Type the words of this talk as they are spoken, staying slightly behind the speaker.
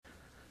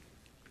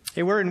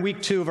Hey, we're in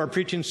week 2 of our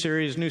preaching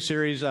series,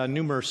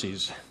 New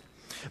Mercies.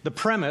 The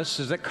premise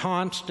is that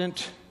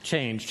constant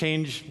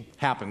change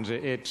happens.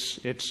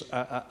 It's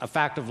a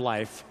fact of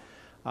life,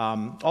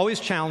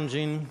 always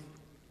challenging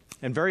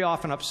and very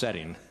often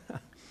upsetting.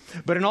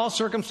 But in all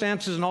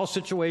circumstances and all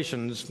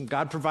situations,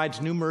 God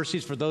provides new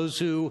mercies for those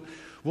who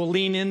will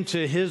lean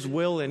into His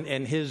will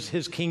and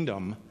His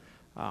kingdom.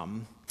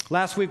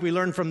 Last week we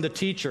learned from the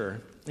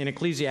teacher in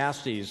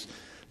Ecclesiastes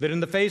that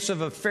in the face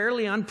of a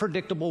fairly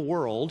unpredictable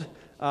world,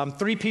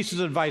 3 pieces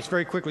of advice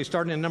very quickly,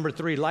 starting in number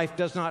 3. Life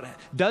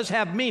does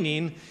have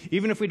meaning.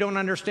 Even if we don't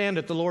understand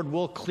it, the Lord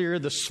will clear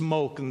the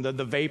smoke and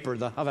the vapor,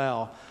 the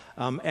havel,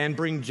 and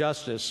bring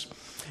justice.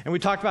 And we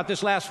talked about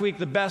this last week.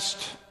 The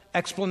best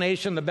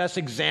explanation, the best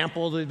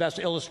example, the best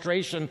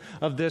illustration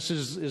of this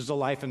is the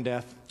life and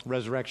death,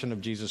 resurrection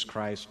of Jesus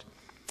Christ.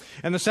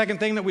 And the second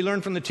thing that we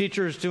learned from the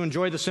teacher is to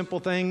enjoy the simple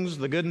things,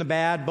 the good and the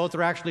bad. Both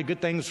are actually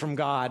good things from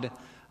God.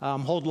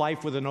 Hold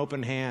life with an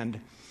open hand.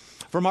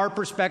 From our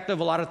perspective,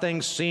 a lot of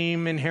things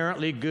seem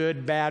inherently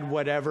good, bad,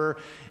 whatever.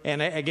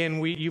 And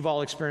again, you've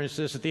all experienced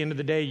this. At the end of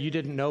the day, you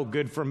didn't know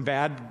good from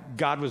bad.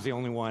 God was the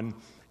only one,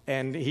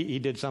 and He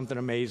did something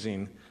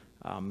amazing.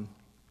 And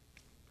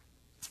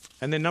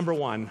then number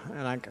 1,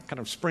 and I kind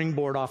of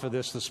springboard off of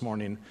this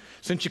morning.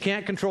 Since you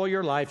can't control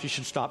your life, you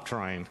should stop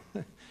trying.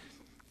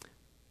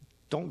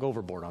 Don't go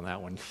overboard on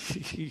that one.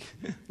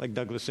 Like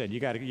Douglas said, you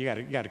got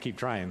to keep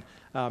trying.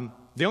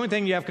 The only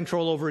thing you have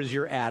control over is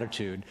your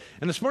attitude.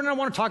 And this morning I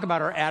want to talk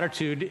about our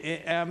attitude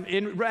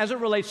as it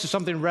relates to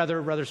something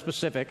rather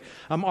specific.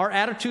 Our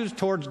attitudes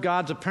towards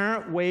God's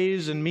apparent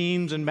ways and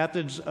means and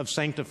methods of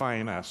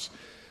sanctifying us.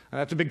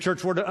 That's a big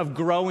church word of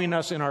growing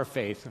us in our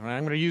faith. All right,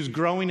 I'm going to use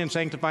growing and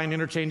sanctifying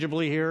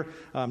interchangeably here.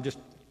 Just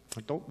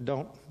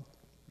don't.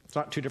 It's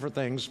not 2 different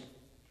things.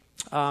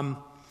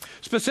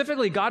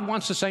 Specifically, God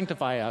wants to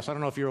sanctify us. I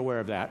don't know if you're aware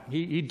of that.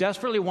 He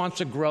desperately wants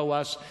to grow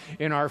us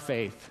in our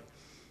faith.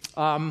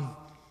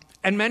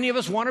 And many of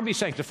us want to be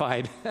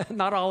sanctified.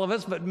 Not all of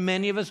us, but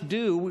many of us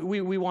do.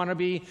 We want to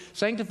be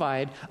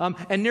sanctified.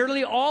 And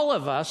nearly all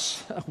of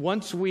us,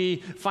 once we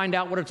find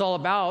out what it's all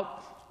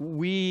about,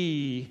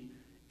 we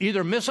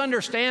either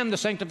misunderstand the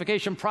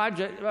sanctification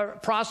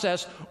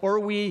process or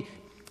we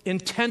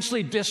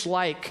intensely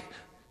dislike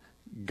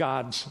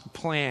God's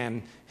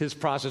plan, His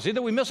process.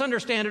 Either we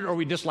misunderstand it or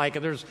we dislike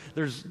it.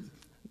 There's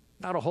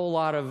not a whole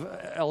lot of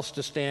else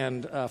to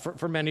stand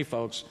for many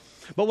folks.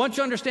 But once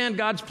you understand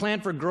God's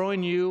plan for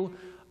growing you,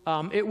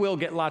 it will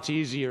get lots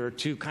easier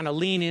to kind of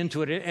lean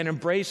into it and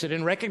embrace it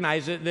and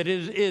recognize it that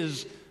it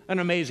is an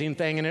amazing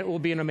thing and it will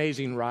be an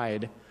amazing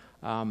ride.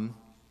 Now,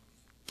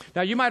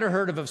 you might have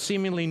heard of a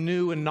seemingly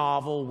new and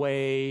novel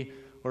way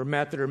or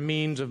method or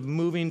means of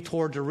moving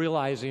towards or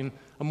realizing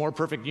a more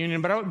perfect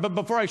union. But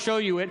before I show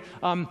you it,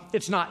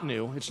 it's not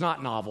new. It's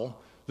not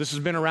novel. This has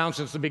been around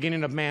since the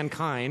beginning of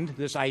mankind,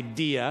 this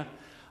idea.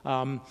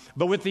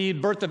 But with the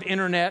birth of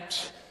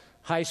internet,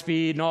 high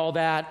speed and all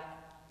that,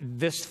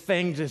 this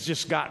thing has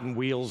just gotten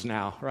wheels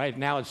now, right?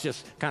 Now it's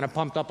just kind of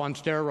pumped up on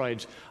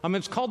steroids.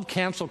 It's called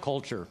cancel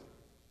culture.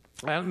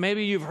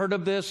 Maybe you've heard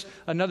of this.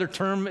 Another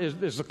term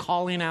is the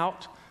calling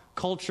out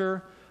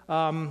culture.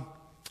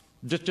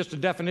 Just a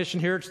definition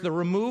here. It's the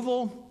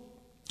removal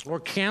or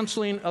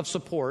canceling of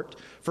support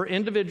for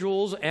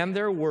individuals and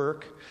their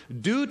work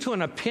due to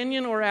an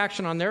opinion or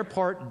action on their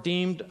part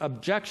deemed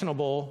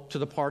objectionable to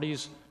the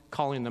parties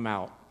calling them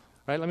out.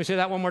 Right? Let me say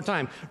that one more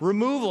time.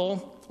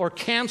 Removal or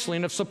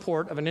canceling of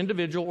support of an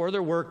individual or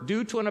their work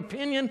due to an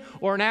opinion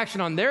or an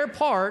action on their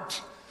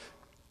part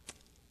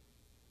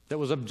that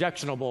was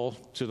objectionable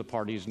to the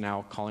parties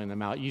now calling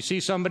them out. You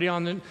see somebody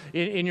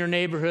in your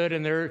neighborhood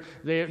and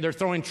they're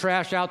throwing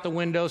trash out the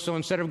window, so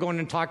instead of going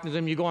and talking to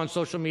them, you go on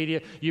social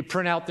media, you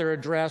print out their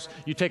address,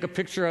 you take a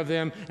picture of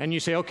them, and you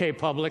say, okay,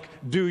 public,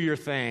 do your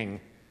thing.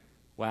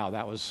 Wow,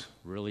 that was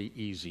really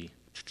easy.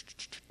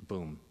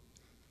 Boom.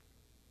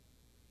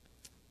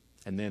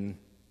 And then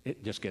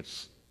it just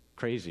gets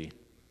crazy.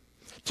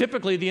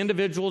 Typically, the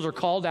individuals are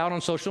called out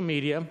on social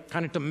media,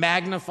 kind of to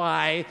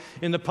magnify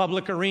in the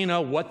public arena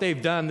what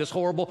they've done, this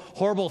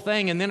horrible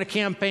thing, and then a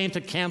campaign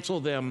to cancel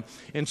them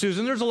ensues.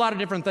 And there's a lot of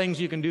different things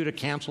you can do to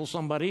cancel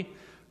somebody,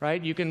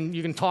 right? You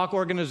can talk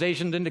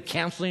organizations into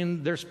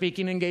canceling their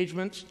speaking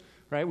engagements,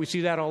 right? We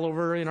see that all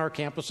over in our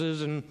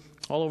campuses and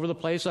all over the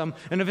place. And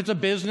if it's a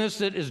business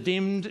that is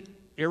deemed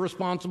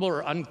irresponsible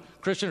or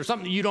unchristian or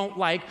something that you don't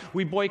like,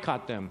 we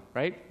boycott them,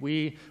 right?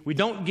 We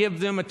don't give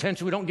them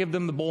attention. We don't give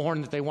them the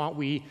bullhorn that they want.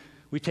 We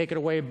take it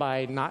away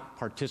by not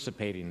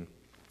participating,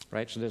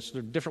 right? So there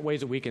are different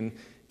ways that we can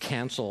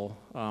cancel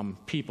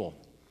people.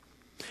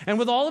 And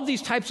with all of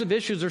these types of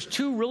issues, there's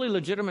 2 really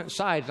legitimate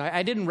sides.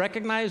 I didn't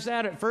recognize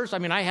that at first.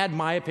 I had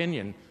my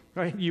opinion,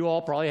 right? You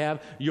all probably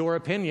have your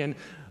opinion.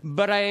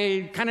 But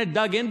I kind of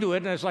dug into it,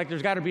 and it's like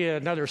there's got to be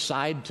another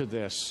side to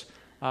this.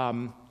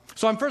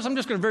 So I'm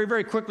just going to very,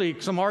 very quickly,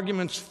 some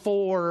arguments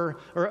for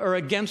or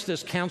against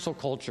this cancel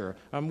culture,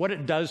 what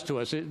it does to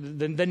us,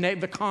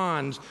 the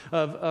cons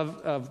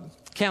of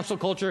cancel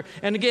culture.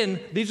 And again,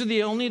 these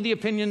are only the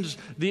opinions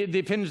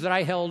that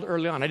I held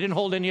early on. I didn't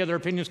hold any other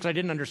opinions because I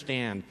didn't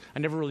understand. I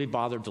never really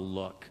bothered to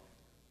look,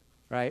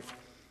 right?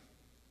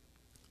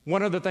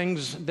 One of the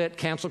things that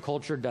cancel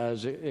culture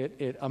does,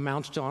 it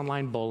amounts to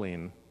online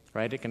bullying.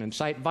 Right? It can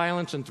incite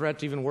violence and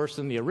threats even worse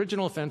than the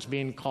original offense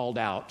being called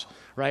out.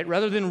 Right?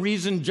 Rather than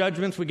reasoned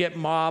judgments, we get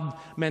mob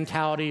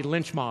mentality,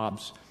 lynch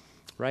mobs.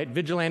 Right?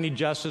 Vigilante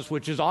justice,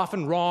 which is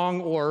often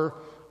wrong or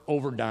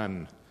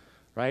overdone.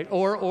 Right?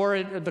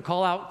 Or the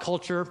call-out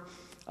culture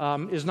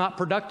is not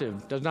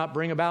productive, does not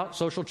bring about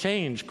social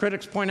change.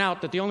 Critics point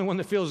out that the only one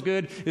that feels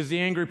good is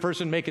the angry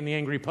person making the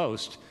angry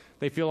post.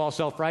 They feel all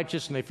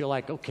self-righteous and they feel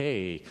like,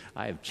 okay,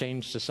 I have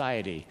changed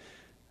society.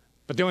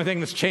 But the only thing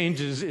that's changed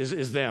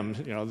is them.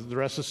 You know, the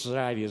rest of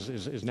society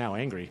is now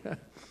angry.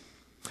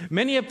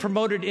 Many have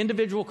promoted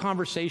individual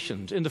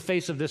conversations in the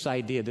face of this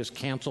idea, this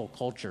cancel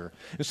culture.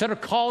 Instead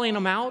of calling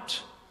them out,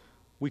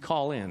 we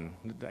call in.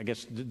 I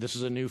guess this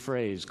is a new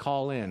phrase,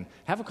 call in.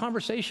 Have a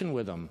conversation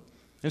with them.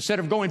 Instead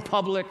of going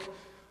public,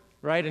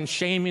 right, and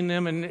shaming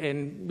them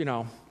and you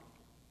know,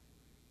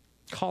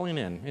 calling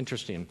in.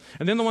 Interesting.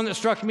 And then the one that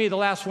struck me, the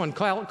last one,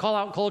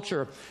 call-out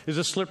culture is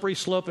a slippery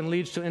slope and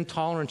leads to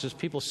intolerance as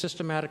people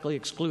systematically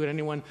exclude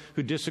anyone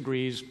who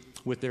disagrees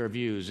with their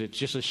views. It's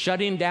just a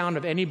shutting down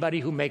of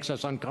anybody who makes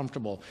us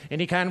uncomfortable.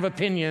 Any kind of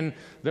opinion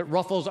that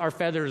ruffles our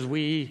feathers,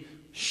 we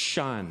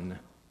shun,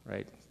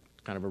 right?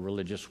 Kind of a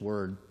religious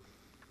word.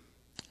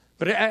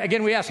 But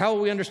again, we ask, how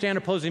will we understand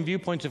opposing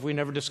viewpoints if we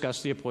never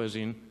discuss the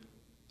opposing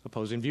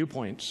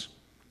viewpoints?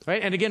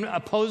 Right? And again,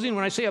 opposing,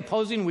 when I say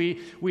opposing,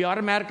 we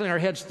automatically in our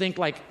heads think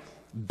like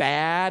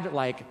bad,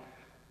 like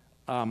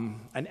an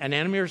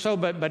enemy or so,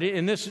 but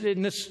in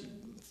this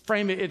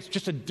frame, it's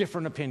just a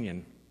different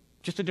opinion.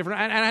 Just a different,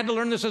 and I had to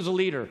learn this as a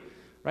leader,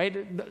 right?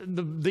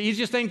 The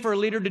easiest thing for a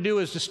leader to do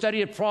is to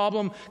study a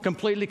problem,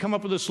 completely come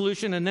up with a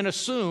solution, and then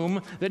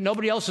assume that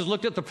nobody else has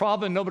looked at the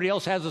problem and nobody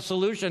else has a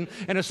solution,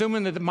 and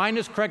assuming that mine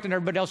is correct and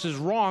everybody else is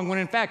wrong, when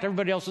in fact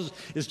everybody else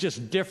is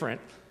just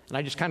different. And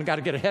I just kind of got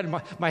to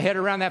get my head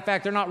around that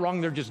fact. They're not wrong.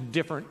 They're just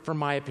different from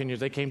my opinions.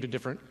 They came to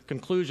different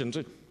conclusions.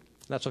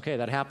 That's okay.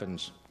 That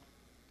happens.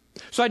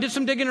 So I did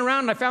some digging around,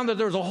 and I found that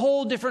there was a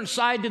whole different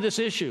side to this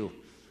issue.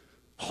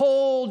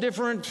 Whole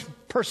different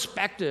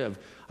perspective.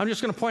 I'm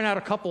just going to point out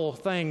a couple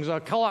things.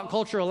 Call-out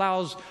culture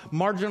allows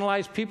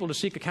marginalized people to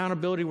seek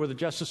accountability where the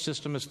justice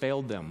system has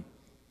failed them.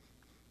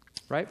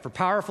 Right? For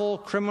powerful,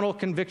 criminal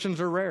convictions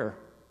are rare.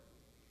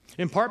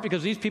 In part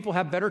because these people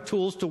have better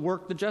tools to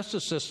work the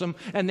justice system,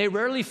 and they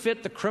rarely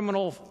fit the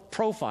criminal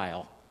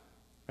profile.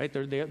 Right?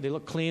 They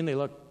look clean. They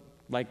look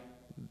like,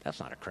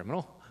 that's not a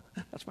criminal.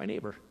 That's my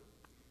neighbor.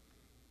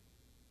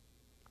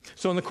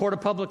 So in the court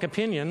of public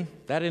opinion,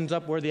 that ends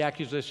up where the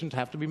accusations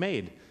have to be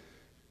made,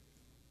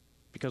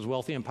 because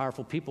wealthy and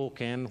powerful people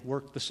can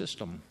work the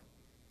system.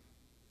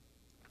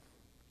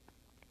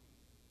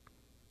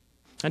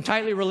 And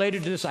tightly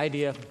related to this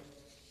idea,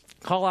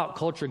 call-out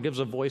culture gives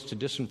a voice to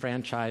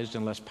disenfranchised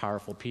and less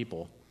powerful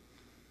people.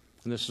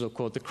 And this is a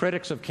quote: "The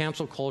critics of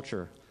cancel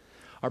culture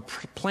are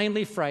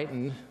plainly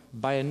frightened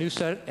by a new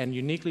set and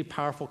uniquely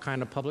powerful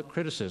kind of public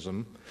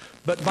criticism,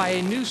 but by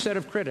a new set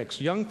of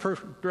critics, young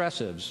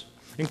progressives,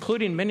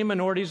 including many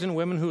minorities and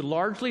women who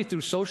largely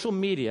through social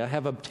media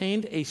have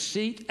obtained a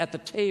seat at the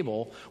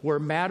table where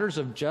matters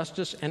of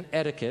justice and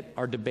etiquette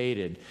are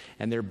debated,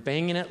 and they're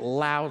banging it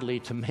loudly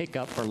to make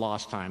up for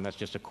lost time." That's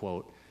just a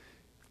quote.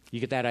 You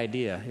get that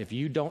idea. If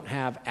you don't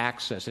have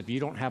access, if you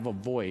don't have a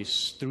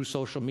voice through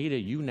social media,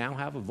 you now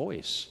have a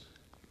voice.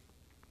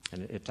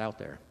 And it's out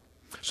there.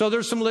 So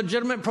there's some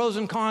legitimate pros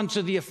and cons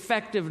to the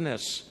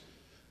effectiveness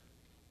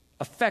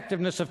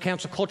of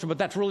cancel culture, but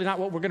that's really not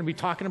what we're going to be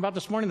talking about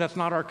this morning. That's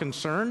not our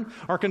concern.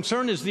 Our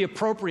concern is the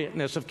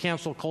appropriateness of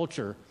cancel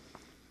culture.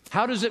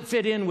 How does it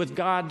fit in with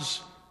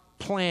God's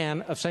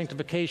plan of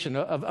sanctification,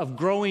 of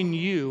growing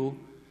you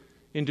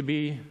into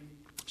be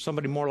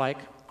somebody more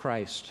like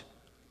Christ?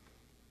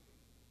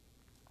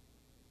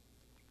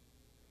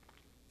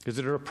 Is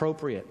it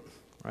appropriate,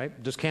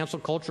 right? Does cancel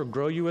culture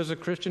grow you as a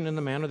Christian in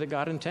the manner that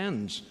God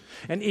intends?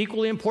 And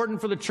equally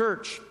important for the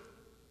church,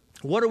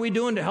 what are we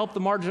doing to help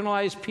the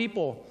marginalized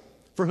people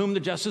for whom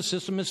the justice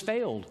system has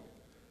failed?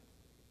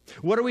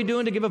 What are we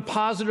doing to give a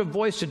positive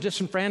voice to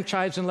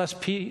disenfranchised and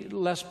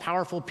less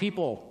powerful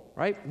people,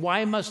 right?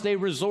 Why must they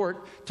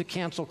resort to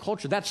cancel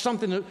culture? That's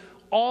something that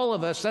all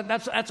of us,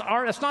 that's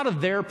not a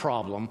their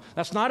problem.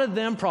 That's not a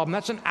them problem.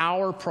 That's an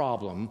our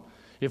problem.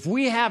 If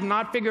we have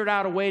not figured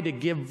out a way to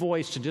give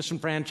voice to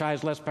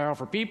disenfranchised, less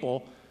powerful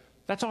people,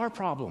 that's our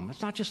problem.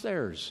 It's not just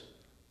theirs.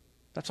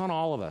 That's on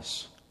all of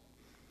us.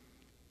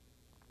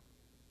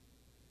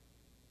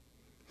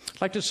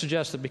 I'd like to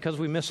suggest that because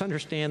we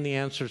misunderstand the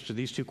answers to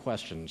these two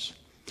questions,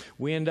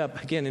 we end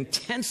up, again,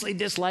 intensely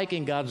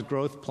disliking God's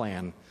growth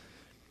plan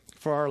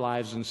for our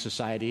lives, and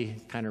society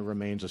kind of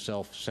remains a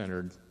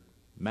self-centered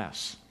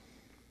mess.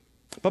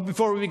 But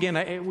before we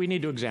begin, we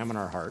need to examine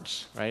our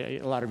hearts,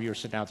 right? A lot of you are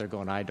sitting out there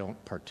going, I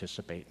don't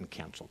participate in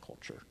cancel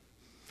culture.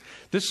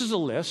 This is a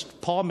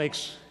list. Paul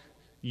makes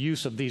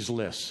use of these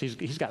lists.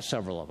 He's got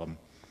several of them,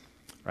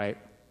 right?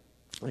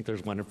 I think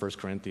there's one in 1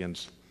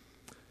 Corinthians.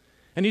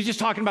 And he's just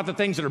talking about the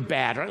things that are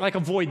bad, right? Like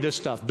avoid this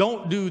stuff.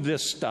 Don't do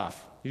this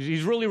stuff.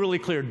 He's really, really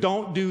clear.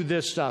 Don't do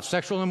this stuff.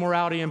 Sexual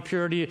immorality,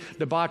 impurity,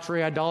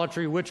 debauchery,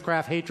 idolatry,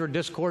 witchcraft, hatred,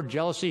 discord,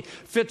 jealousy,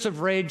 fits of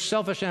rage,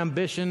 selfish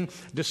ambition,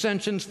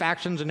 dissensions,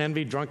 factions, and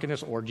envy,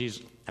 drunkenness,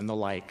 orgies, and the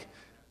like,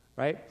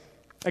 right?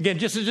 Again,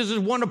 just as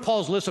one of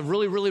Paul's lists of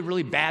really, really,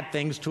 really bad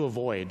things to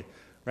avoid,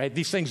 right?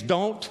 These things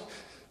don't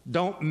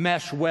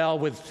mesh well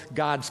with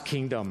God's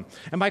kingdom.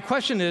 And my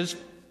question is,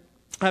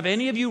 have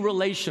any of you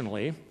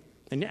relationally,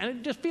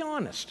 and just be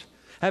honest,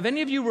 have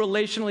any of you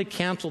relationally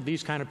canceled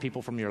these kind of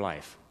people from your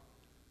life?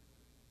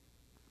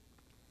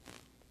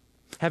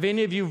 Have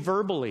any of you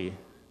verbally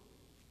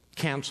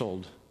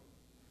canceled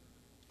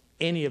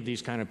any of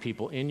these kind of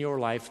people in your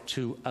life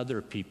to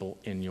other people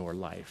in your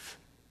life?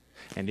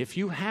 And if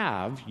you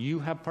have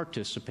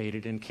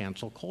participated in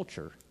cancel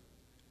culture.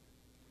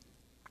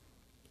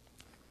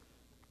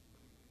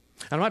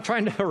 I'm not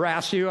trying to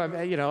harass you.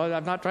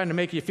 I'm not trying to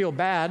make you feel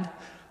bad.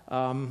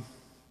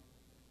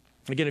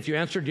 Again, if you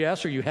answered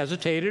yes, or you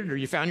hesitated, or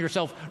you found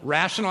yourself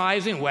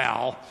rationalizing,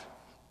 well,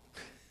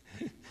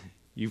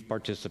 you've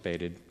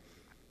participated.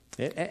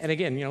 And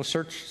again,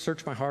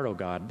 search my heart, oh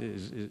God,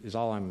 is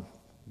all I'm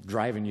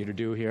driving you to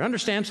do here.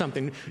 Understand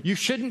something. You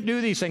shouldn't do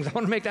these things. I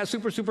want to make that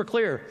super, super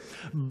clear.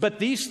 But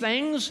these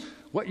things,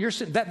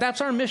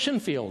 that's our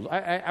mission field.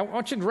 I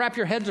want you to wrap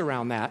your heads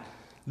around that.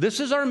 This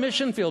is our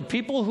mission field.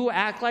 People who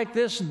act like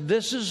this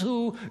is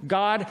who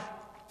God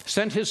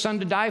sent his son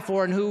to die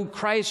for, and who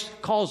Christ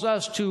calls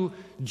us to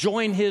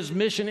join his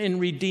mission in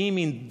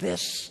redeeming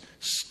this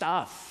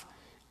stuff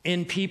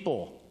in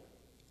people.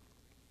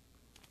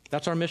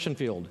 That's our mission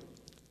field.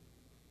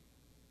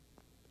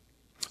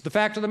 The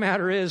fact of the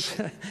matter is,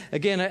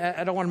 again,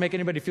 I don't want to make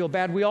anybody feel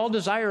bad. We all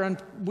desire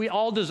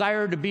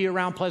to be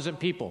around pleasant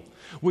people.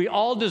 We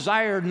all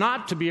desire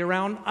not to be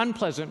around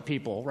unpleasant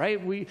people,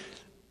 right?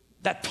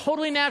 That's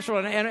totally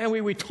natural, and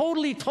we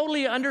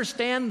totally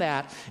understand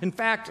that. In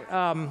fact,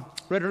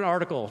 read an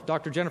article,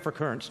 Dr. Jennifer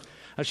Kearns.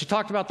 She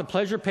talked about the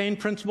pleasure-pain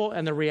principle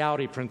and the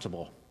reality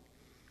principle.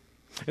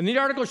 In the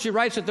article, she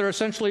writes that there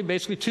are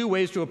basically two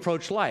ways to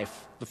approach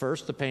life. The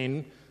first,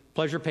 the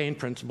pleasure-pain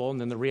principle, and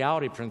then the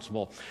reality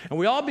principle. And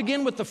we all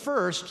begin with the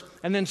first,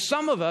 and then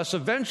some of us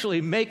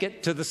eventually make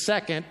it to the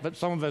second, but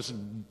some of us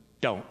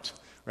don't,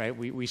 right?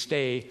 We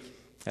stay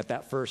at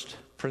that first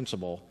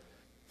principle.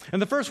 And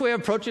the first way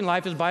of approaching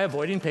life is by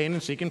avoiding pain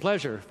and seeking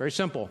pleasure. Very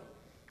simple.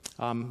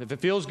 If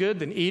it feels good,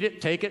 then eat it,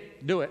 take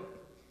it, do it.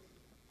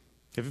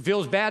 If it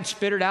feels bad,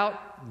 spit it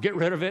out, get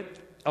rid of it,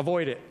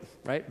 avoid it,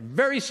 right?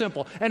 Very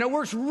simple. And it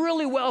works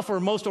really well for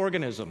most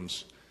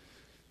organisms,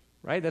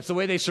 right? That's the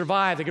way they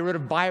survive. They get rid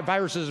of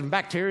viruses and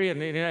bacteria,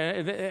 and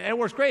it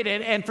works great.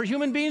 And for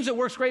human beings, it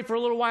works great for a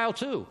little while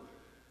too,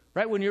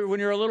 right? When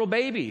you're a little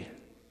baby,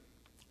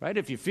 right?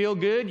 If you feel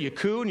good, you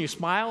coo and you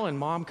smile, and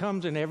mom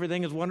comes and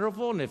everything is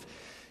wonderful. And if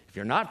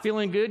you're not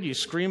feeling good, you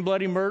scream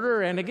bloody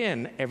murder, and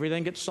again,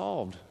 everything gets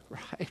solved,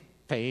 right?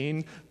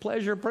 Pain,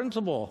 pleasure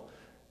principle.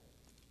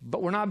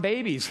 But we're not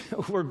babies.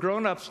 We're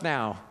grown-ups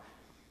now.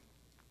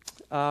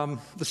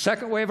 The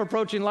second way of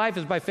approaching life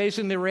is by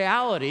facing the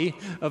reality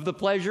of the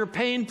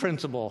pleasure-pain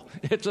principle.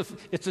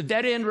 It's a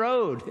dead-end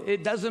road.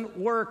 It doesn't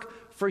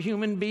work for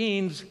human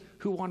beings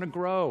who want to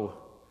grow.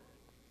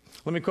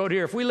 Let me quote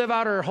here. If we live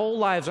out our whole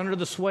lives under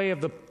the sway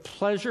of the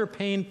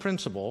pleasure-pain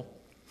principle,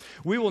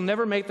 we will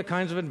never make the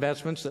kinds of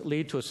investments that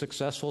lead to a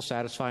successful,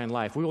 satisfying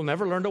life. We will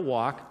never learn to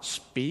walk,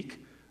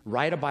 speak,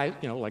 ride a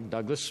bike, like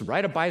Douglas,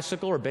 ride a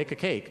bicycle or bake a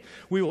cake.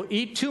 We will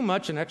eat too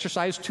much and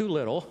exercise too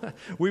little.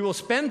 We will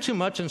spend too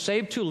much and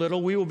save too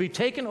little. We will be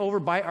taken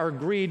over by our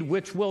greed,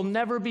 which will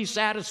never be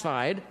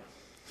satisfied.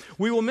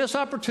 We will miss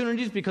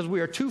opportunities because we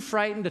are too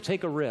frightened to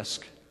take a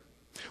risk.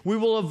 We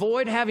will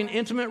avoid having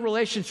intimate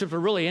relationships, or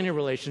really any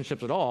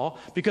relationships at all,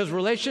 because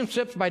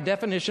relationships by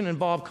definition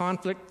involve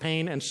conflict,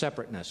 pain, and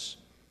separateness,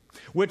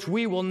 which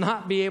we will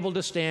not be able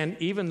to stand,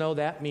 even though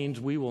that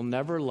means we will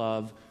never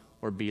love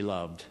or be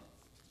loved.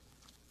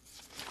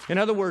 In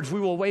other words,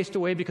 we will waste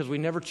away because we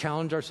never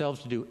challenge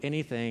ourselves to do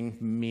anything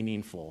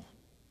meaningful.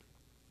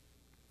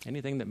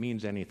 Anything that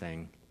means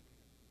anything.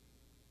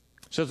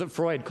 So that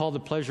Freud called the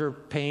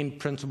pleasure-pain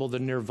principle the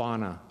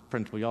nirvana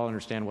principle. You all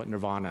understand what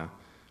nirvana,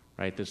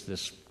 right?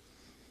 This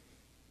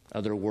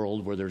other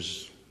world where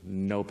there's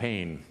no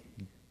pain,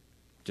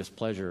 just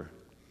pleasure.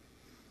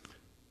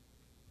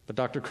 But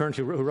Dr. Kearns,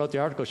 who wrote the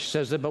article, she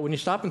says that, but when you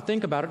stop and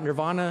think about it,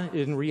 nirvana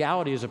in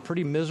reality is a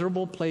pretty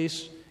miserable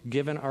place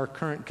given our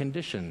current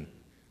condition,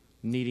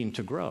 needing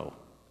to grow.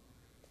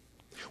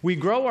 We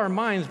grow our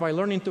minds by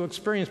learning through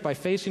experience, by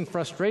facing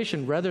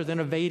frustration rather than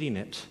evading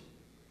it.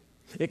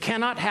 It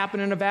cannot happen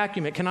in a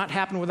vacuum. It cannot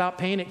happen without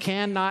pain. It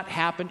cannot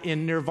happen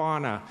in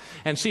nirvana.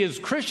 And see, as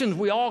Christians,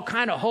 we all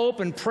kind of hope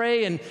and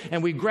pray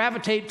and we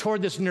gravitate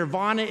toward this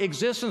nirvana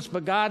existence,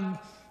 but God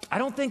I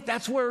don't think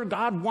that's where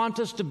God wants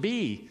us to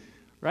be,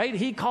 right?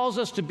 He calls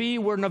us to be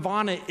where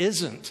nirvana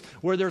isn't,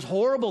 where there's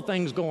horrible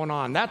things going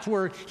on. That's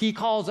where he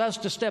calls us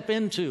to step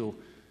into.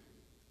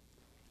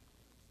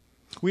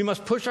 We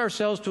must push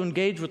ourselves to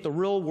engage with the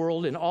real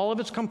world in all of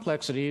its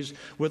complexities,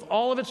 with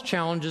all of its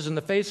challenges, in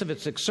the face of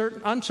its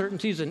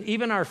uncertainties and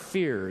even our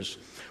fears.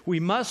 We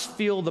must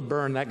feel the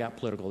burn. That got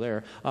political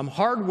there.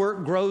 Hard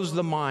work grows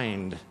the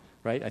mind,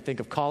 right? I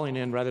think of calling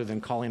in rather than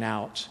calling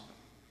out.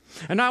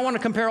 And now I want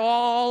to compare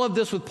all of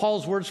this with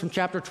Paul's words from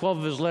chapter 12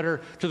 of his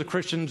letter to the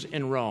Christians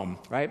in Rome,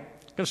 right?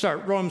 I'm going to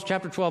start Romans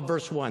chapter 12,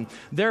 verse 1.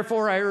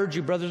 Therefore, I urge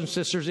you, brothers and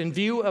sisters, in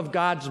view of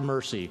God's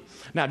mercy.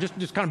 Now,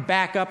 just kind of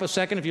back up a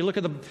second. If you look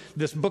at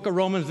this book of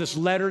Romans, this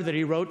letter that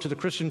he wrote to the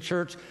Christian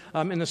church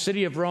in the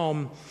city of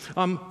Rome,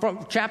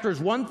 from chapters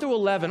 1 through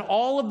 11,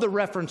 all of the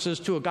references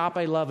to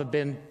agape love have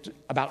been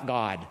about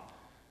God.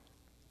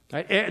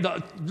 Right?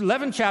 The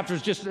 11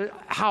 chapters, just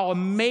how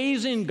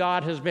amazing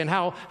God has been,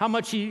 how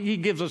much he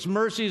gives us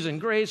mercies and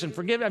grace and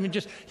forgiveness. I mean,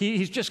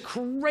 he's just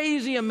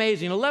crazy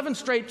amazing. 11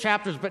 straight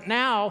chapters, but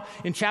now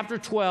in chapter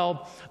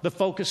 12, the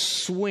focus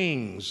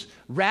swings,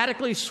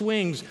 radically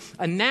swings.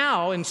 And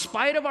now, in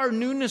spite of our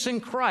newness in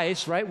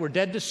Christ, right, we're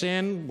dead to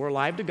sin, we're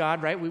alive to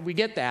God, right? We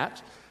get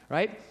that,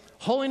 right?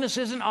 Holiness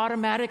isn't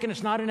automatic and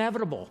it's not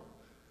inevitable,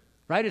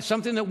 right? It's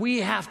something that we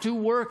have to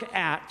work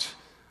at.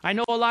 I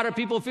know a lot of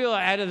people feel,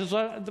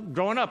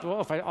 growing up,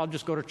 well, I'll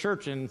just go to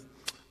church and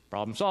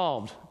problem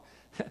solved.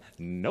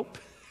 Nope.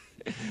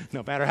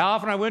 No matter how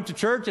often I went to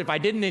church, if I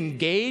didn't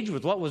engage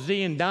with what was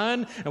being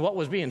done and what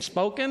was being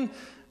spoken,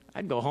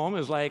 I'd go home. It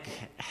was like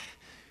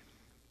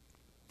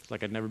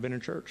I'd never been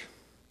in church.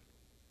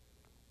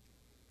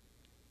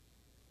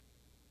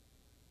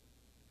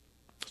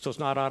 So it's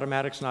not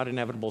automatic, it's not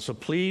inevitable. So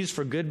pleas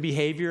for good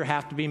behavior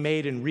have to be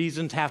made and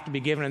reasons have to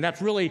be given. And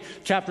that's really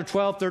chapter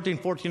 12, 13,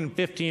 14, and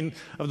 15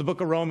 of the book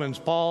of Romans.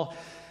 Paul,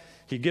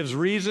 he gives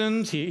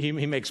reasons, he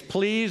makes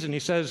pleas, and he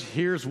says,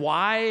 here's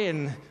why.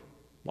 And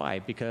why?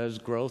 Because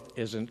growth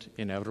isn't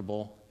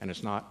inevitable and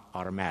it's not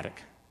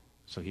automatic.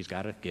 So he's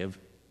got to give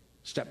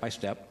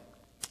step-by-step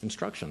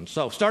instructions.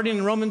 So starting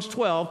in Romans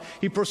 12,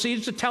 he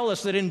proceeds to tell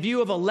us that in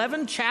view of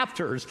 11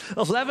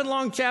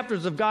 long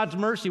chapters of God's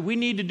mercy, we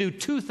need to do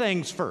two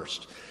things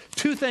first.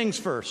 Two things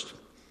first,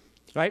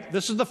 right?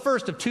 This is the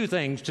first of two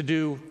things to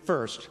do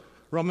first.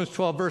 Romans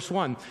 12, verse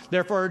 1.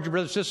 Therefore, I urge you,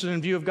 brothers and sisters,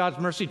 in view of God's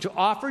mercy, to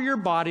offer your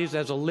bodies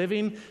as a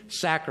living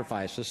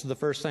sacrifice. This is the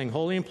first thing,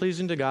 holy and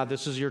pleasing to God.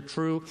 This is your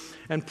true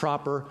and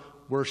proper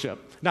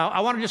worship. Now, I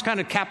want to just kind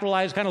of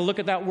look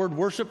at that word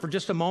worship for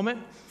just a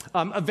moment.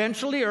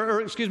 Originally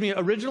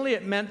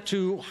it meant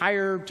to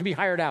be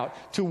hired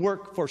out, to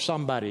work for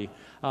somebody.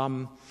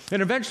 And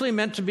eventually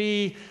meant to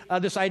be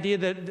this idea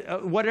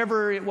that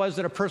whatever it was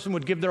that a person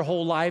would give their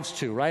whole lives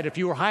to, right? If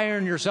you were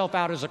hiring yourself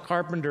out as a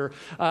carpenter,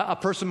 a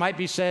person might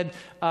be said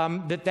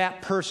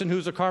that person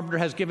who's a carpenter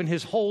has given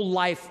his whole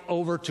life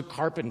over to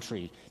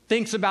carpentry.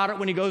 Thinks about it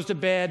when he goes to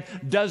bed,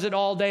 does it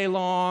all day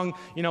long.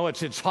 You know, it's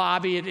his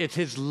hobby, it's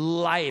his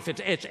life,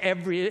 it's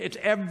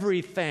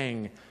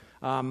everything.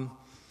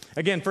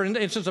 Again, for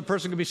instance, a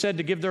person could be said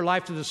to give their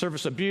life to the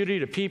service of beauty,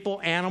 to people,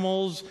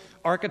 animals,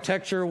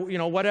 architecture,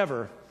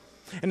 whatever.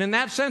 And in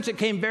that sense, it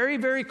came very,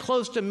 very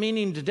close to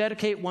meaning to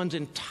dedicate one's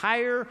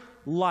entire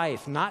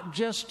life, not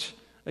just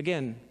at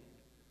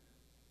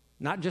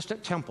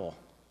temple,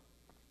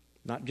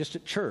 not just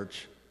at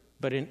church,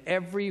 but in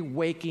every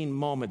waking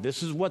moment.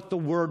 This is what the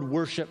word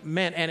worship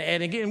meant.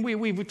 And again,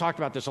 we've talked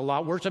about this a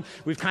lot. Worship,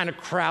 we've kind of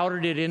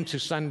crowded it into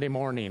Sunday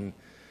morning,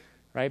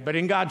 right? But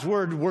in God's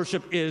word,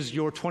 worship is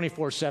your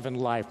 24/7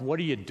 life. What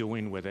are you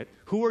doing with it?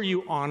 Who are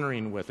you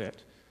honoring with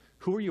it?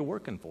 Who are you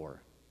working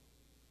for?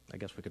 I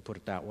guess we could put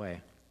it that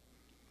way.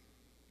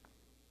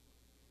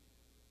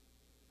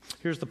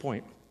 Here's the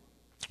point.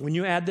 When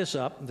you add this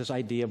up, this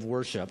idea of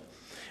worship,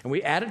 and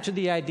we add it to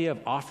the idea of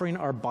offering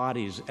our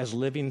bodies as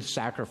living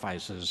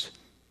sacrifices,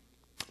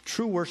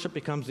 true worship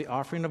becomes the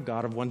offering of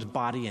God of one's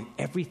body in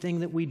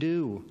everything that we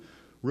do.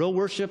 Real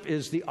worship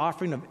is the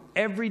offering of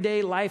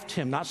everyday life to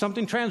Him, not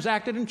something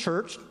transacted in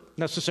church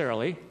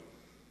necessarily,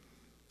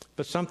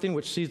 but something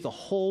which sees the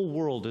whole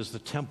world as the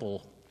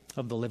temple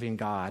of the living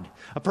God.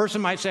 A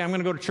person might say, I'm going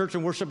to go to church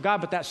and worship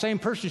God, but that same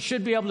person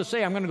should be able to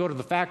say, I'm going to go to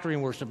the factory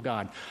and worship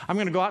God. I'm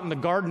going to go out in the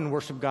garden and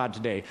worship God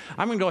today.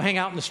 I'm going to go hang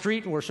out in the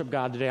street and worship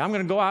God today. I'm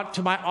going to go out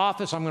to my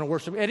office. I'm going to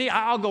worship.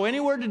 I'll go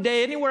anywhere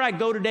today. Anywhere I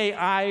go today,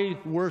 I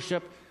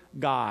worship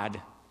God.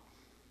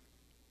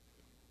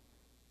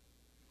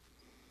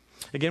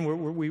 Again,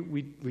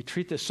 we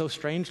treat this so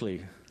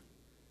strangely.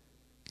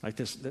 Like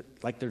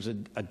there's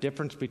a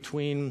difference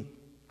between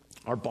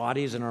our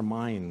bodies and our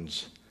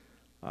minds.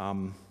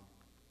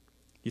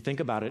 You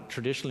think about it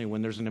traditionally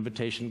when there's an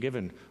invitation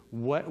given.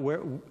 What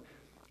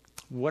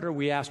are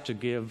we asked to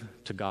give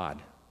to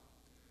God?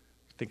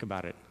 Think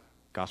about it.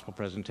 Gospel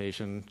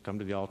presentation, come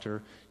to the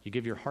altar. You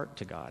give your heart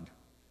to God.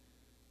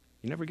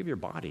 You never give your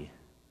body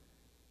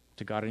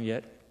to God. And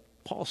yet,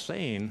 Paul's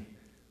saying,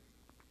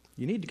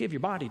 you need to give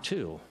your body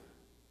too.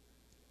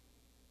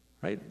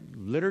 Right?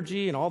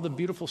 Liturgy and all the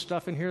beautiful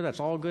stuff in here, that's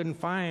all good and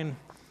fine.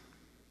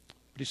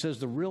 But he says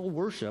the real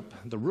worship,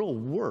 the real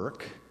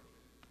work,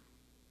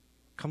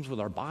 comes with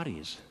our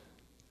bodies.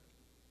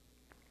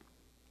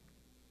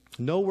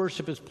 No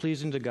worship is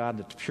pleasing to God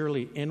that's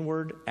purely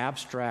inward,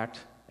 abstract,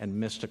 and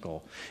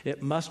mystical.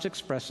 It must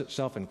express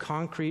itself in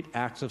concrete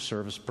acts of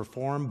service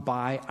performed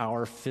by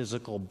our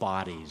physical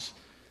bodies.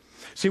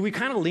 See, we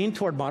kind of lean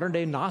toward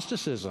modern-day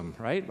Gnosticism,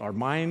 right? Our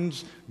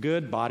minds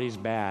good, bodies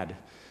bad.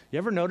 You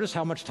ever notice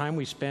how much time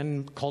we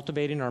spend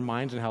cultivating our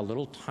minds and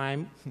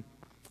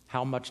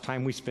how much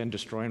time we spend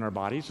destroying our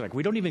bodies? Like,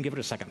 we don't even give it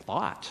a second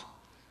thought.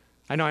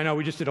 I know,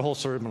 we just did a whole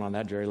sermon on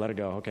that, Jerry. Let it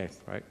go. Okay,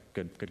 all right,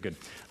 good.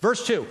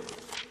 Verse 2.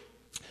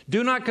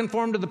 Do not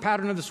conform to the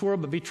pattern of this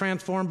world, but be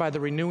transformed by the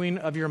renewing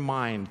of your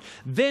mind.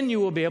 Then you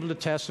will be able to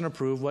test and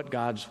approve what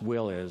God's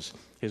will is,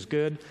 his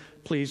good,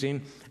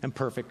 pleasing, and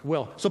perfect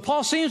will. So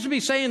Paul seems to be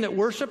saying that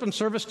worship and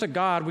service to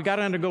God, we got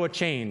to undergo a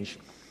change,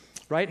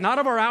 right? Not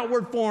of our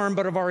outward form,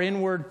 but of our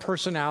inward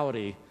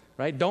personality,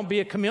 right? Don't be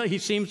a chameleon. He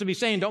seems to be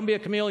saying, don't be a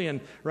chameleon,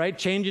 right?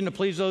 Changing to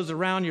please those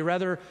around you.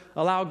 Rather,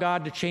 allow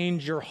God to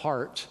change your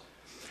heart.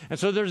 And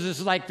so there's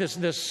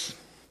this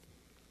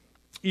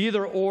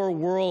either or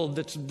world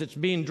that's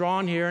being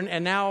drawn here.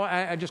 And now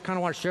I just kind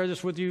of want to share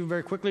this with you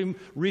very quickly.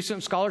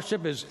 Recent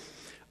scholarship has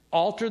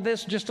altered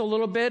this just a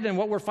little bit. And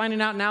what we're finding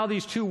out now,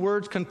 these two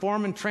words,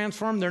 conform and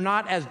transform, they're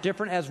not as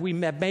different as we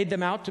have made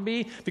them out to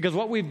be. Because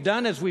what we've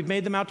done is we've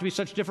made them out to be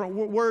such different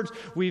words.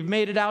 We've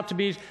made it out to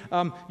be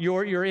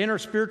your inner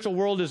spiritual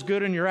world is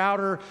good and your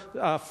outer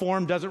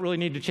form doesn't really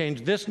need to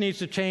change. This needs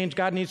to change.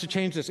 God needs to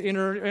change this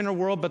inner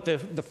world. But the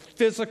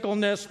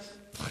physicalness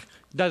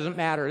doesn't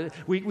matter.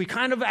 We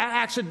kind of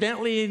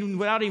accidentally,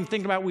 without even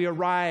thinking about it, we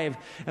arrive,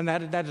 and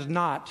that's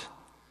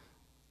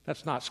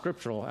not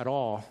scriptural at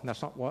all.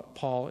 That's not what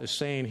Paul is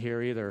saying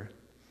here either.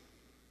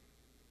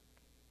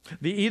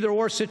 The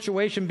either-or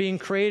situation being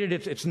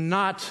created, it's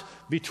not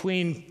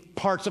between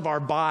parts of our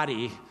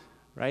body,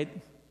 right?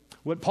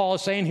 What Paul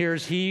is saying here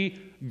is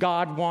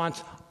God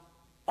wants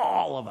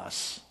all of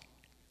us.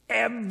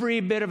 Every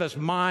bit of us,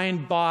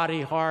 mind,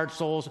 body, heart,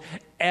 souls,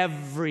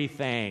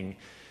 everything.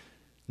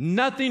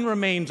 Nothing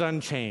remains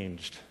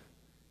unchanged.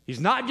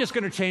 He's not just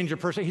going to change your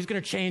person. He's going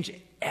to change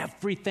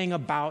everything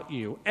about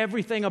you.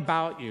 Everything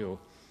about you.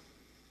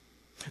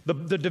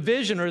 The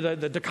division or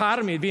the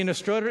dichotomy being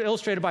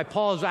illustrated by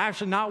Paul is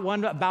actually not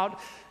one about,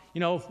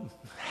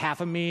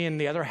 half of me and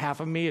the other half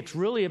of me. It's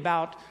really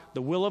about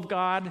the will of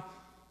God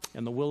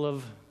and the will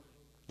of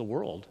the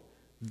world.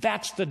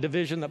 That's the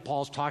division that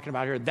Paul's talking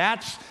about here.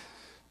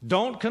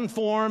 Don't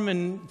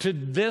conform to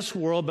this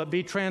world, but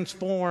be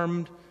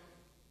transformed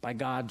by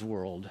God's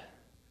world.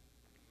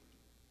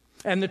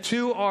 And the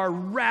two are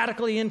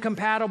radically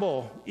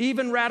incompatible,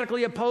 even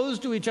radically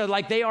opposed to each other,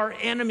 like they are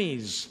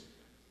enemies.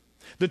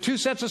 The two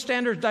sets of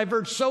standards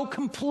diverge so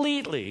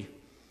completely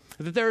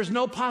that there is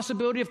no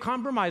possibility of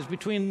compromise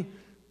between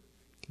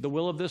the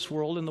will of this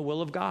world and the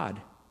will of God.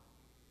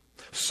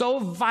 So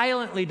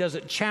violently does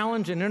it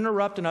challenge and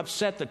interrupt and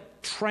upset the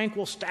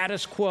tranquil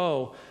status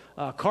quo.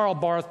 Karl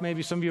Barth,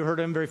 maybe some of you heard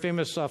him, very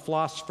famous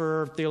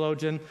philosopher,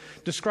 theologian,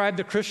 described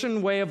the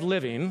Christian way of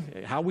living,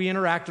 how we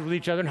interact with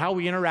each other and how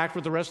we interact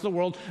with the rest of the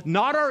world,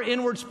 not our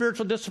inward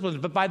spiritual disciplines,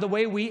 but by the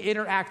way we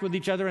interact with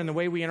each other and the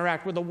way we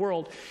interact with the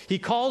world. He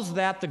calls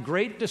that the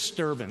great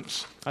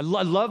disturbance. I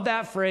love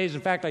that phrase.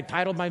 In fact, I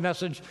titled my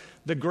message,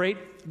 The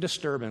Great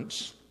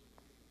Disturbance.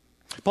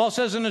 Paul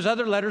says in his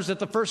other letters that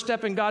the first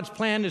step in God's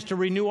plan is to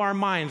renew our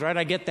minds, right?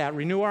 I get that.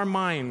 Renew our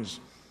minds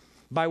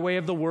by way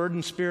of the Word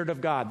and Spirit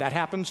of God. That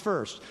happens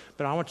first.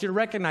 But I want you to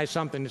recognize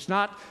something. It's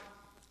not,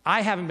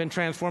 I haven't been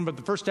transformed, but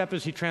the first step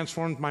is He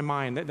transformed my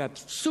mind.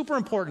 That's super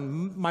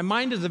important. My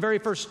mind is the very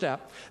first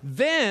step.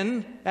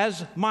 Then,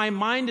 as my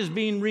mind is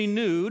being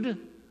renewed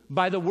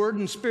by the Word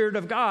and Spirit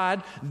of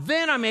God,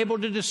 then I'm able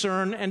to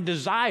discern and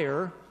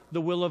desire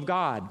the will of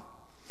God.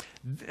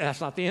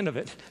 That's not the end of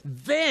it.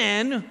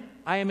 Then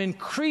I am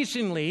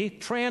increasingly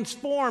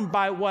transformed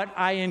by what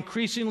I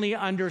increasingly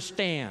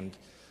understand.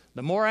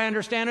 The more I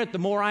understand it, the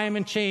more I am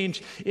in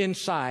change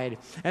inside.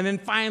 And then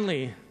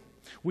finally,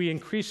 we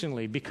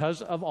increasingly,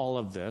 because of all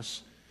of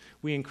this,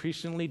 we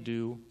increasingly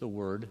do the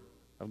Word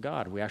of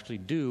God. We actually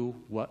do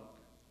what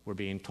we're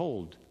being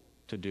told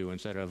to do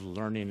instead of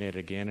learning it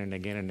again and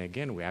again and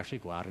again. We actually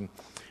go out and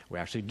we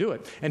actually do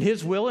it. And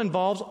His will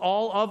involves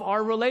all of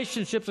our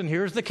relationships. And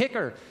here's the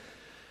kicker.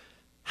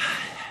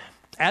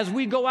 As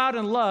we go out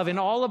and love in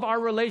all of our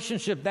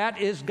relationship,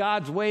 that is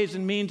God's ways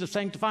and means of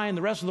sanctifying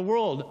the rest of the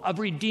world, of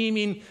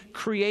redeeming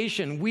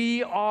creation.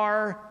 We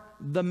are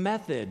the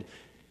method.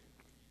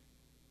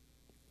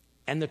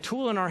 And the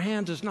tool in our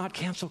hands is not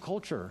cancel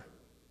culture.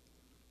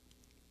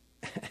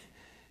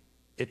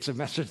 It's a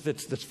message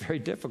that's very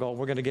difficult.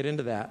 We're going to get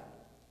into that.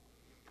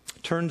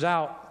 Turns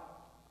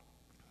out,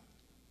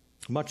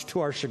 much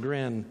to our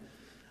chagrin,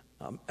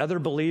 other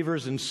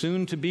believers and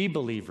soon-to-be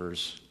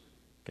believers,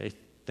 okay,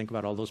 think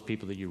about all those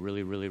people that you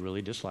really, really,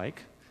 really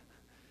dislike.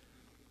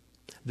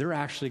 They're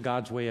actually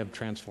God's way of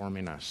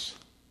transforming us.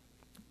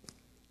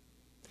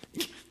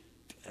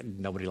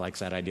 Nobody likes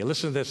that idea.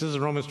 Listen to this. This is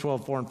Romans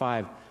 12, 4 and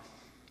 5.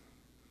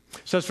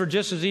 It says, for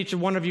just as each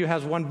one of you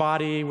has one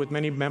body with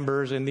many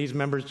members, and these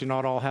members do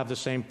not all have the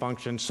same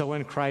function, so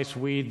in Christ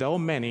we, though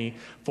many,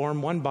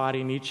 form one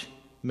body, and each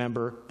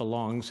member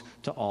belongs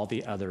to all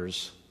the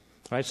others.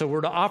 Right? So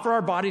we're to offer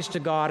our bodies to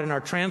God in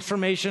our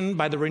transformation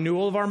by the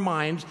renewal of our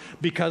minds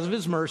because of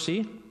his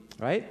mercy,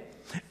 right?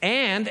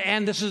 And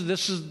this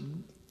is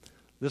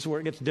where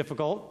it gets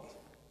difficult.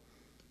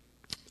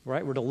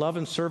 Right? We're to love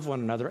and serve one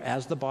another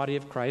as the body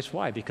of Christ.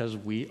 Why? Because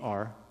we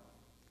are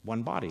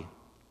one body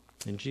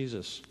in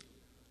Jesus.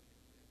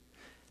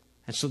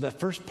 And so that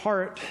first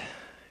part,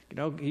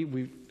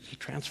 he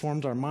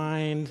transforms our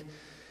mind.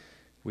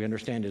 We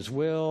understand his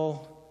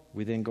will.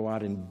 We then go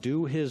out and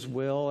do his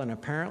will. And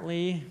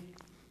apparently,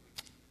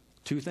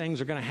 two things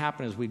are going to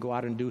happen as we go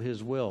out and do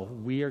his will.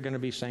 We are going to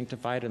be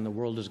sanctified and the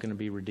world is going to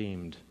be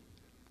redeemed.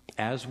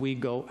 As we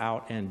go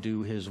out and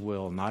do his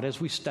will. Not as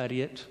we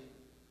study it.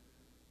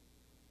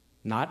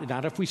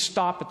 Not if we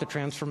stop at the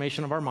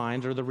transformation of our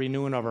minds or the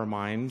renewing of our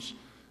minds,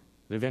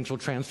 the eventual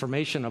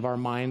transformation of our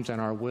minds and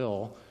our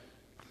will.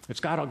 It's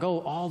got to go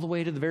all the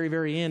way to the very,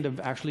 very end of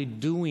actually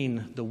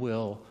doing the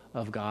will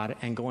of God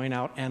and going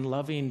out and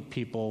loving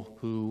people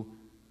who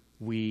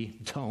we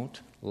don't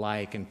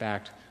like. In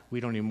fact, we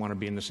don't even want to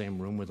be in the same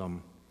room with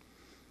them.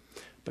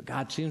 But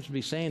God seems to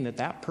be saying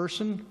that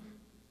person,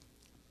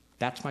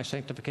 that's my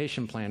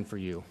sanctification plan for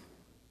you.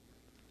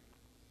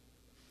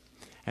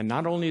 And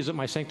not only is it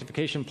my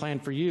sanctification plan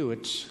for you,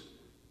 it's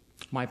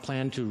my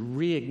plan to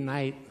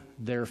reignite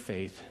their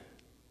faith.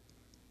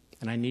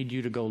 And I need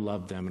you to go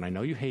love them. And I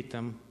know you hate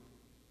them,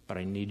 but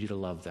I need you to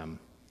love them.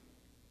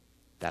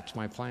 That's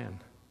my plan.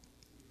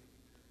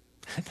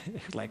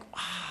 Like,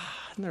 wow,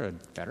 isn't there a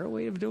better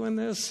way of doing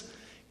this?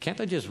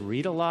 Can't I just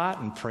read a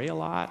lot and pray a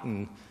lot?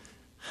 And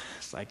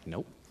it's like,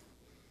 nope.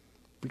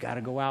 We got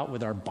to go out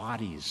with our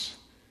bodies.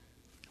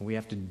 And we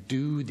have to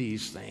do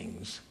these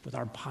things with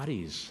our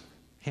bodies.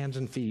 Hands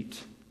and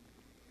feet.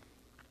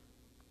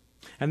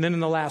 And then in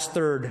the last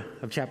third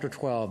of chapter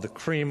 12, the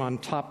cream on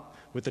top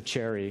with the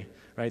cherry,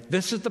 right?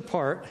 This is the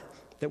part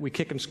that we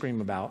kick and scream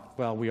about.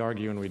 Well, we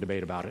argue and we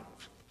debate about it,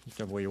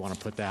 whichever way you want to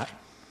put that.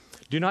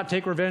 Do not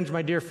take revenge,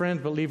 my dear friends,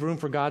 but leave room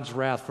for God's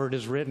wrath, for it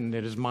is written,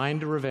 it is mine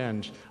to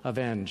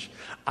avenge.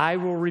 I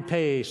will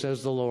repay,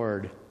 says the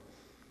Lord.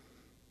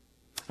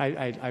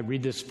 I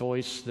read this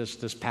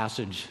this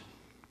passage,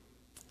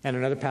 and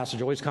another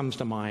passage always comes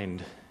to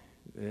mind,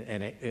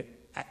 and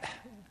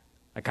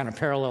I kind of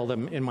parallel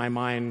them in my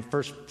mind.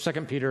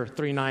 2 Peter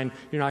 3:9.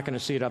 You're not going to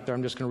see it up there.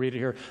 I'm just going to read it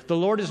here. The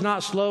Lord is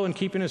not slow in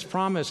keeping his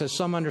promise, as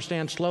some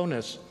understand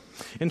slowness.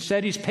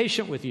 Instead, he's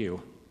patient with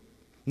you,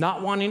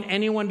 not wanting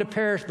anyone to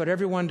perish, but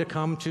everyone to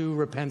come to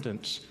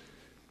repentance.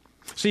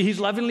 See, he's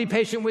lovingly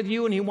patient with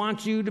you, and he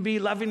wants you to be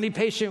lovingly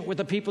patient with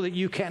the people that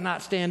you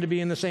cannot stand to be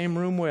in the same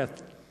room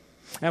with.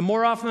 And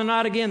more often than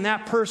not, again,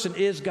 that person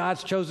is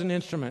God's chosen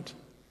instrument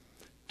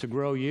to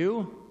grow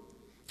you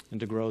and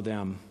to grow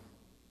them.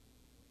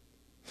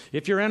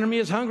 If your enemy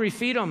is hungry,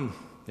 feed him.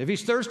 If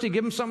he's thirsty,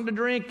 give him something to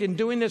drink. In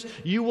doing this,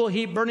 you will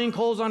heap burning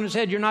coals on his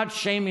head. You're not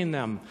shaming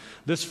them.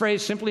 This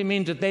phrase simply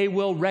means that they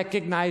will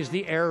recognize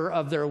the error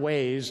of their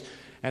ways,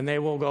 and they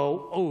will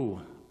go,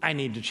 oh, I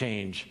need to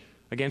change.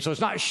 Again, so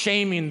it's not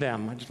shaming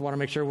them. I just want to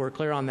make sure we're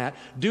clear on that.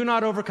 Do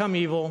not overcome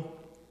evil.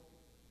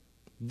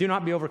 Do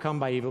not be overcome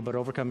by evil, but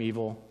overcome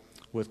evil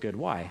with good.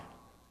 Why?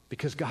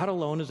 Because God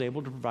alone is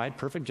able to provide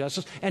perfect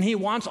justice, and he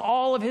wants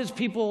all of his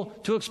people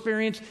to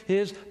experience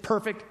his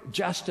perfect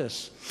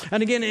justice.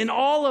 And again, in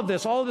all of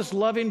this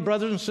loving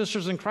brothers and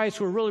sisters in Christ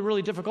who are really,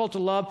 really difficult to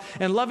love,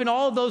 and loving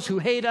all of those who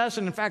hate us,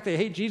 and in fact, they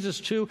hate Jesus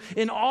too,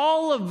 in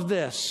all of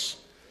this,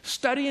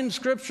 studying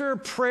Scripture,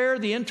 prayer,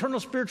 the internal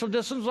spiritual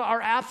disciplines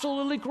are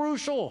absolutely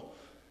crucial.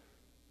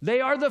 They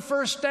are the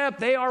first step.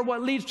 They are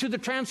what leads to the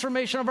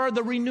transformation of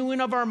the renewing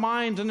of our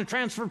minds and the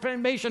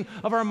transformation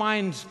of our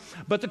minds.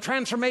 But the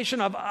transformation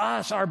of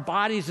us, our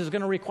bodies, is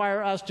going to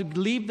require us to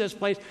leave this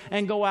place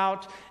and go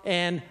out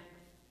and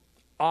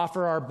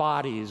offer our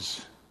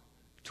bodies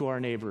to our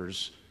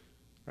neighbors,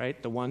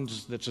 right? The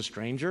ones that's a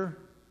stranger,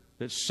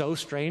 that's so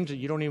strange that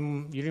you don't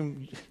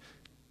even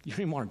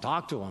want to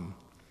talk to them.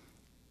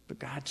 But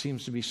God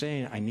seems to be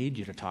saying, I need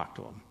you to talk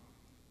to them.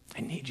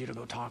 I need you to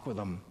go talk with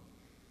them.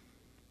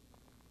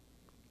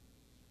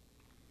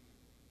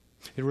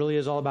 It really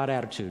is all about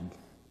attitude.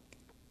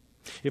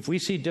 If we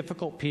see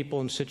difficult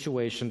people and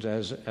situations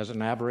as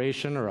an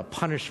aberration or a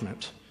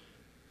punishment,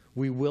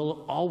 we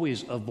will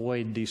always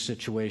avoid these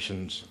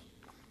situations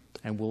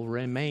and will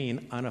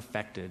remain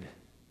unaffected.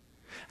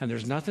 And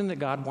there's nothing that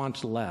God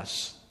wants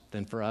less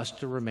than for us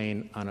to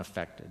remain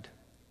unaffected.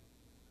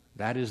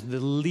 That is the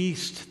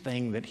least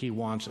thing that he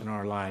wants in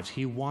our lives.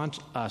 He wants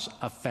us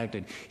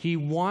affected. He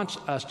wants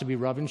us to be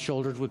rubbing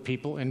shoulders with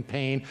people in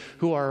pain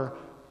who are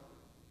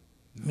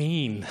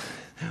mean.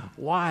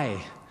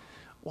 Why?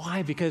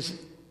 Why? Because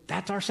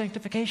that's our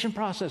sanctification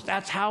process.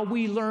 That's how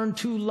we learn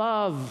to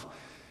love.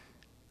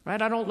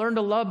 Right? I don't learn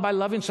to love by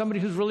loving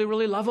somebody who's really,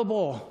 really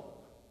lovable.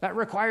 That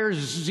requires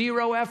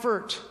zero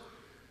effort.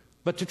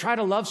 But to try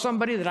to love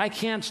somebody that I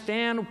can't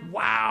stand,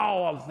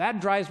 wow,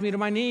 that drives me to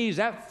my knees.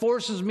 That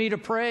forces me to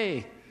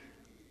pray.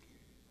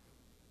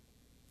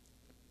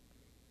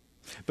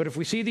 But if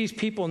we see these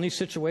people in these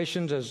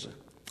situations as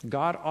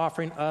God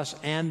offering us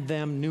and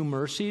them new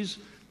mercies,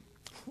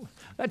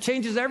 that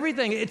changes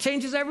everything. It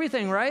changes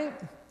everything, right?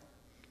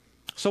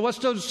 So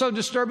what's so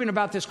disturbing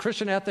about this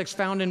Christian ethics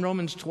found in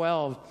Romans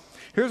 12?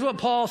 Here's what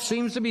Paul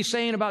seems to be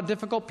saying about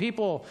difficult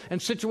people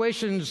and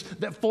situations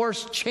that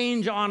force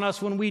change on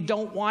us when we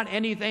don't want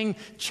anything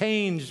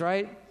changed,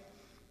 right?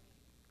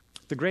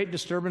 The great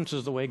disturbance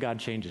is the way God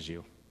changes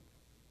you.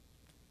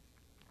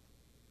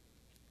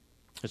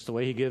 It's the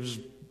way he gives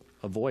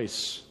a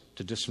voice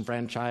to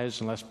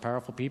disenfranchised and less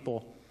powerful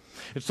people.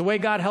 It's the way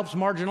God helps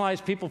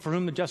marginalized people for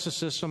whom the justice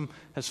system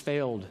has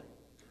failed.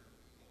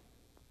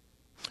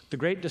 The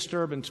great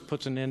disturbance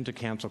puts an end to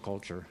cancel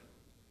culture.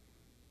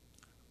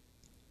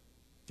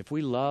 If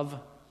we love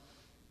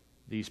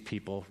these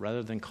people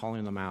rather than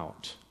calling them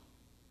out,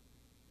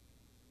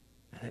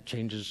 and it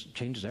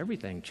changes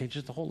everything,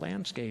 changes the whole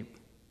landscape.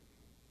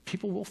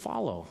 People will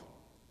follow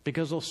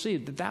because they'll see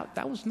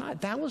that was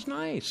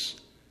nice.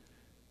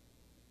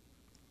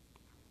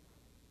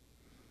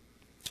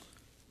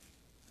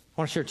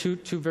 I want to share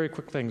two very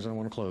quick things, and I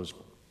want to close.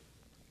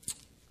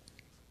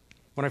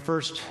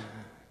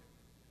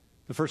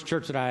 The first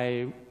church that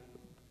I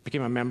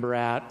became a member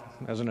at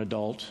as an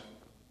adult,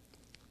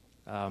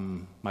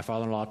 my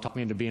father-in-law talked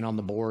me into being on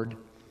the board.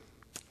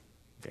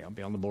 Okay, I'll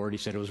be on the board. He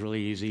said it was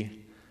really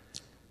easy.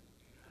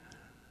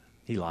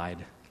 He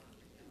lied.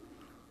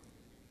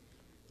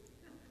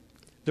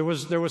 There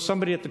was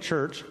somebody at the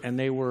church, and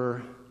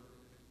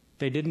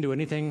they didn't do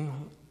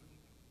anything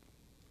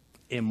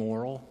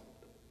immoral.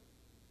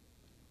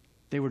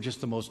 They were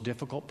just the most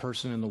difficult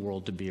person in the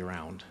world to be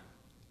around.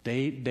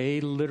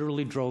 They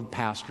literally drove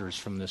pastors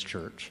from this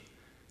church.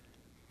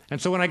 And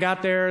so when I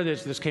got there,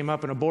 this came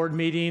up in a board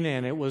meeting,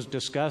 and it was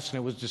discussed, and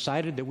it was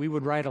decided that we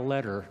would write a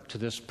letter to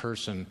this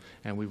person,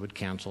 and we would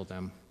cancel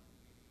them.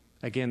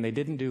 Again, they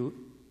didn't do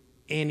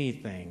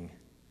anything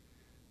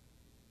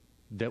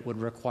that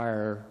would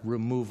require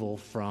removal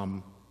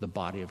from the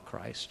body of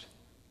Christ.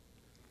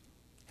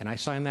 And I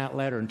signed that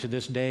letter, and to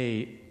this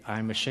day,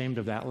 I'm ashamed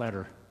of that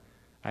letter.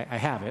 I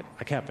have it.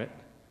 I kept it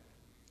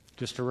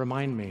just to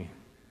remind me.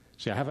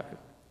 See, I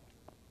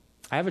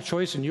have a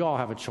choice, and you all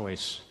have a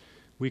choice.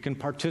 We can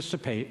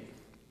participate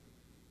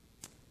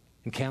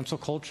in cancel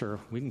culture.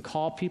 We can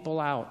call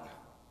people out,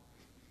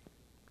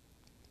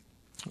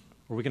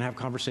 or we can have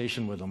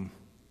conversation with them.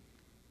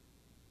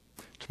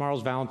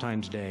 Tomorrow's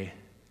Valentine's Day,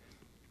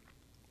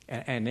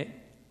 and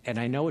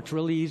I know it's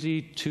really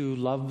easy to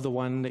love the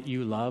one that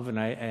you love,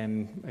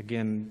 and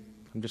again,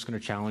 I'm just going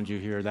to challenge you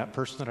here. That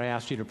person that I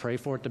asked you to pray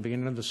for at the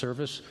beginning of the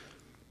service,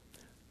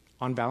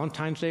 on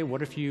Valentine's Day,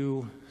 what if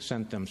you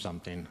sent them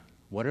something?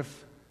 What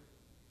if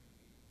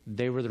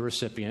they were the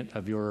recipient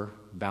of your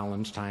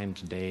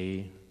Valentine's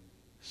Day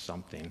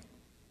something?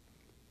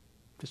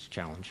 Just a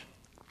challenge.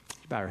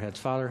 Bow our heads.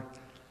 Father,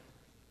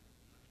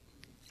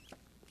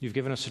 you've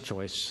given us a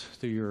choice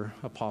through your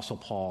Apostle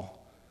Paul.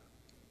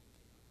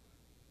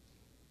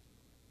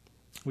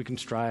 We can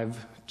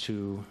strive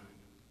to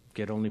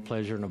get only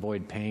pleasure and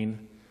avoid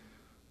pain,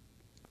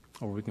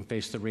 or we can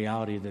face the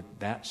reality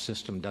that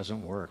system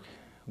doesn't work.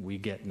 We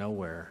get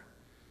nowhere.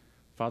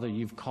 Father,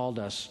 you've called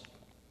us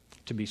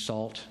to be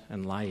salt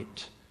and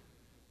light.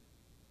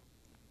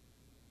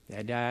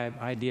 The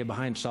idea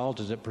behind salt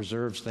is it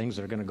preserves things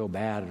that are going to go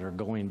bad or are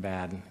going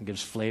bad. It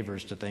gives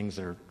flavors to things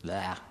that are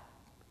blah.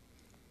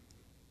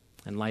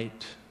 And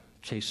light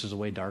chases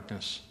away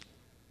darkness.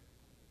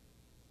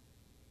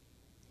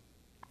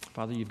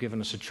 Father, you've given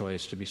us a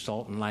choice to be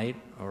salt and light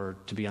or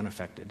to be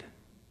unaffected.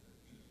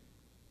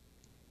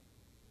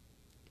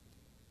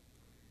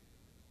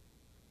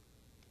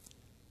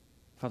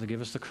 Father,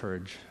 give us the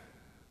courage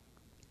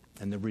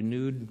and the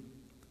renewed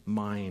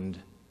mind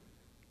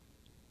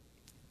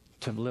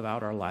to live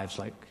out our lives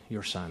like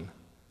your Son,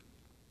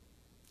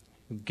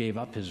 who gave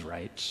up his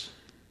rights.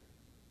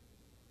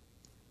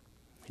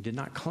 He did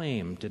not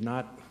claim, did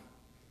not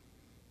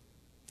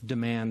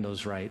demand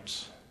those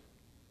rights,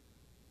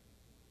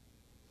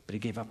 but he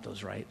gave up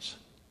those rights.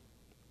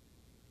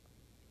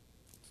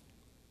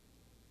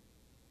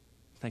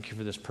 Thank you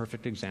for this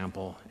perfect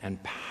example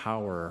and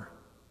power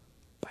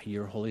by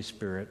your Holy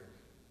Spirit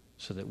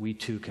so that we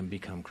too can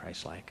become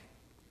Christ-like.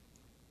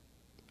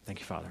 Thank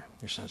you, Father.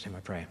 In your Son's name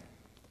I pray.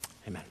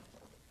 Amen.